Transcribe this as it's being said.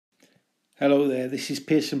Hello there, this is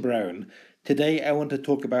Pearson Brown. Today I want to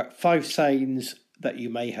talk about 5 signs that you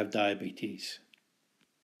may have diabetes.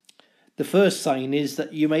 The first sign is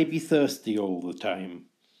that you may be thirsty all the time.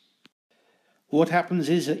 What happens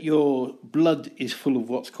is that your blood is full of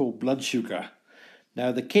what's called blood sugar.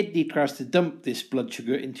 Now the kidney tries to dump this blood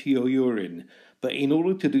sugar into your urine, but in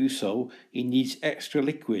order to do so it needs extra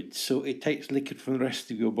liquid, so it takes liquid from the rest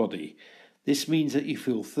of your body. This means that you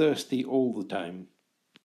feel thirsty all the time.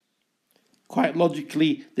 Quite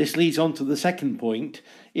logically, this leads on to the second point.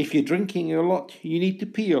 If you're drinking a lot, you need to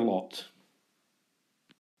pee a lot.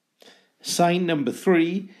 Sign number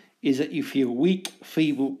 3 is that you feel weak,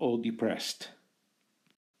 feeble or depressed.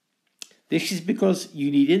 This is because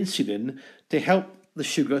you need insulin to help the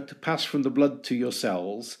sugar to pass from the blood to your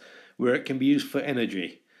cells, where it can be used for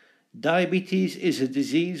energy. Diabetes is a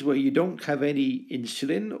disease where you don't have any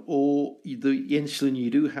insulin, or the insulin you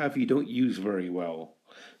do have you don't use very well.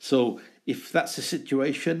 So if that's the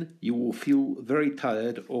situation, you will feel very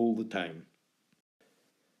tired all the time.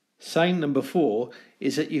 Sign number 4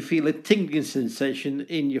 is that you feel a tingling sensation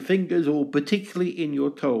in your fingers or particularly in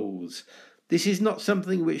your toes. This is not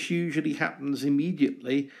something which usually happens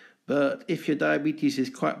immediately, but if your diabetes is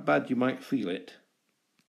quite bad, you might feel it.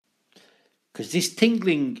 Because this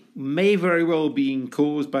tingling may very well be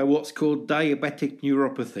caused by what's called diabetic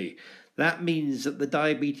neuropathy. That means that the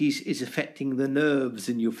diabetes is affecting the nerves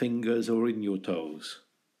in your fingers or in your toes.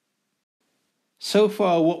 So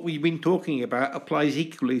far what we've been talking about applies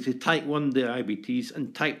equally to type 1 diabetes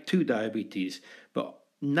and type 2 diabetes, but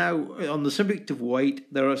now on the subject of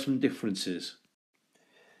weight there are some differences.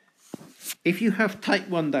 If you have type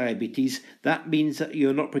 1 diabetes, that means that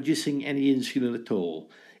you're not producing any insulin at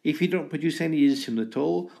all. If you don't produce any insulin at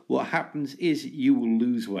all, what happens is you will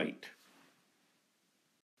lose weight.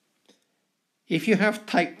 If you have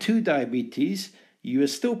type 2 diabetes, you are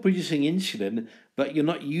still producing insulin, but you're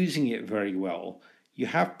not using it very well. You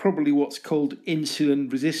have probably what's called insulin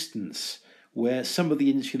resistance, where some of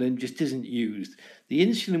the insulin just isn't used. The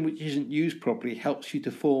insulin which isn't used properly helps you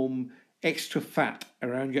to form extra fat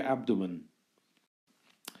around your abdomen.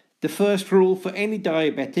 The first rule for any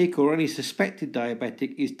diabetic or any suspected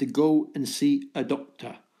diabetic is to go and see a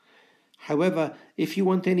doctor. However, if you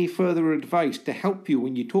want any further advice to help you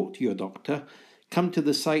when you talk to your doctor, come to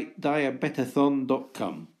the site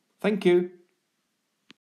diabetathon.com. Thank you.